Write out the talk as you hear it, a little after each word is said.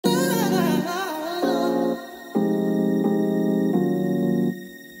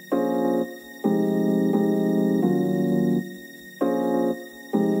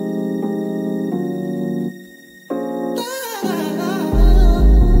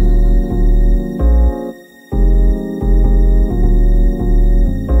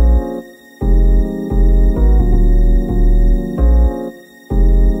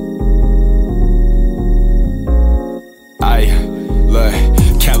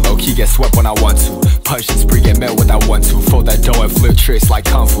He get swept when I want to. Punch and spree, get met when I want to. Fold that dough and flip tricks like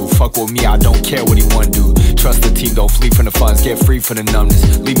Kung Fu. Fuck with me, I don't care what he wanna do. Trust the team, don't flee from the funds. Get free from the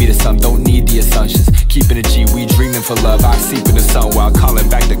numbness. Lead me to something, don't need the assumptions. Keeping it G, we dreaming for love. I sleep in the sun while calling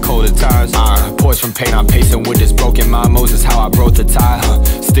back the colder times. Poised from pain, I'm pacing with this broken mind. Moses, how I broke the tie,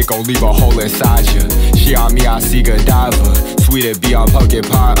 Stick gon' leave a hole inside you. She on me, I see good diver. Sweet it be on pumpkin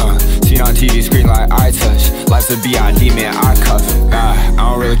pie, Seen on TV screen like I touch. Life's a B.I.D. man, I cuff. I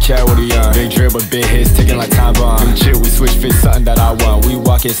don't really care what he on. Big drip with big hits, ticking like time bomb. Legit, we switch fit, something that I want. We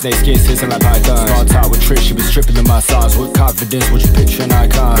walking snake skin, hissing like pythons. Small talk with tricks, she be stripping in my songs. With confidence, what you picture an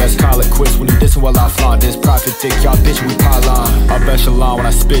icon. Best call it quits when you dissing while I flaunt. This profit thick, y'all bitch, we pile on. Up echelon when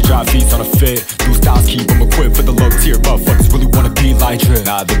I spit, drop beats on a fit. New styles keep them equipped for the low tier. Motherfuckers really wanna be like drip.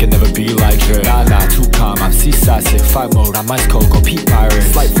 Nah, they can never be like drip. Nah, too calm, I'm seaside sick. Fight mode, I'm ice cold, go peep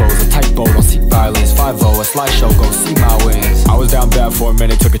pirates. Flight foes, a tight boat, don't seek violence. 5-0, a slideshow, go see my wins. I was down bad for a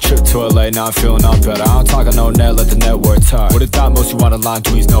minute, took a trip to LA, now I'm feeling all better. I don't talk on no net, let the network talk. Would've thought most you wanna line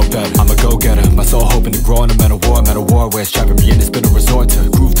tweets, no better. I'm a go-getter, my soul hoping to grow in a metal war where it's trapping me in, it's been a resort to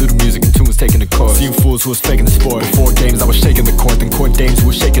groove through the music and tunes taking the course. Seen fools who was faking the sport. Before games, I was shaking the court, then court dames who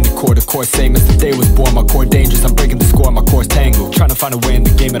was shaking the court. The course same as the day was born, my core dangerous, I'm breaking the score, my core's tangled. Trying to find a way in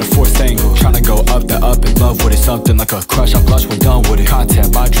the game at a forced angle. Trying to go up in love with it, something like a crush, I blush when done with it.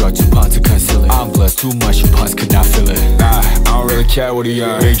 Content, my drug, 2 punts to conceal it. I'm blessed, too much, you punts could not feel it. Nah, I don't really care what he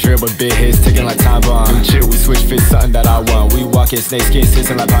on. Big drip with big hits, ticking like time bomb. Legit, we switch fit, something that I want. We walking snake skin,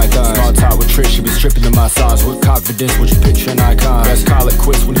 hissing like pythons. Small talk with tricks, she be stripping in my songs. With confidence, what you picture an icon. Best call it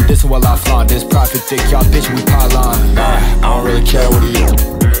quits when you dissing while I flaunt. This profit thick, y'all bitch, we pile on. Nah, I don't really care what he on.